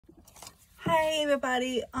Hi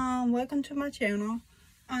everybody, welcome to my channel.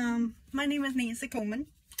 My name is Nancy Coleman.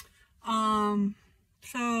 So I'm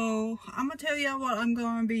gonna tell y'all what I'm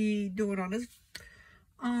gonna be doing on this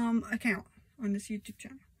account, on this YouTube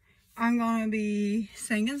channel. I'm gonna be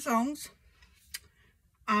singing songs.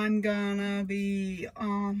 I'm gonna be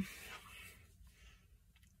I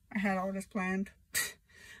had all this planned.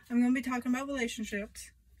 I'm gonna be talking about relationships.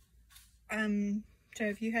 So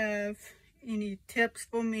if you have any tips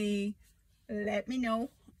for me, let me know,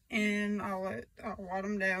 and I'll write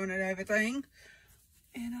them down and everything,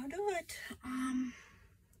 and I'll do it.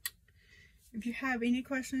 If you have any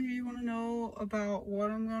questions you want to know about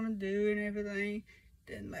what I'm gonna do and everything,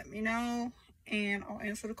 then let me know, and I'll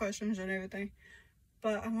answer the questions and everything.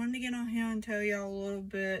 But I wanted to get on here and tell y'all a little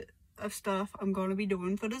bit of stuff I'm gonna be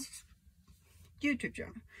doing for this YouTube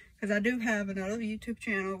channel, because I do have another YouTube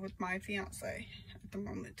channel with my fiance at the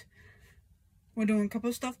moment. We're doing a couple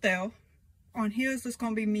of stuff there. On here is just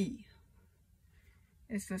gonna be me.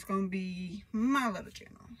 It's just gonna be my little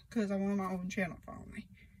channel, because I want my own channel for me.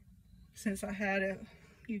 Since I had a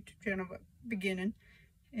YouTube channel at the beginning,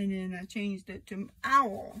 and then I changed it to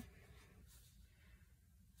our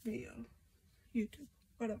video, YouTube,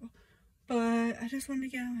 whatever. But I just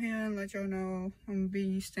wanted to get on here and let y'all know I'm gonna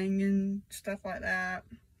be singing, stuff like that.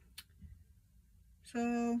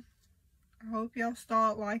 So I hope y'all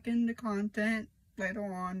start liking the content later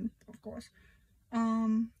on, of course.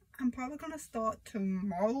 I'm probably gonna start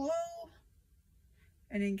tomorrow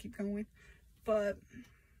and then keep going, but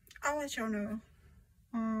I'll let y'all know.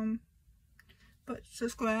 But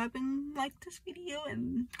subscribe and like this video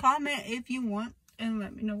and comment if you want, and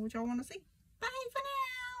let me know what y'all want to see.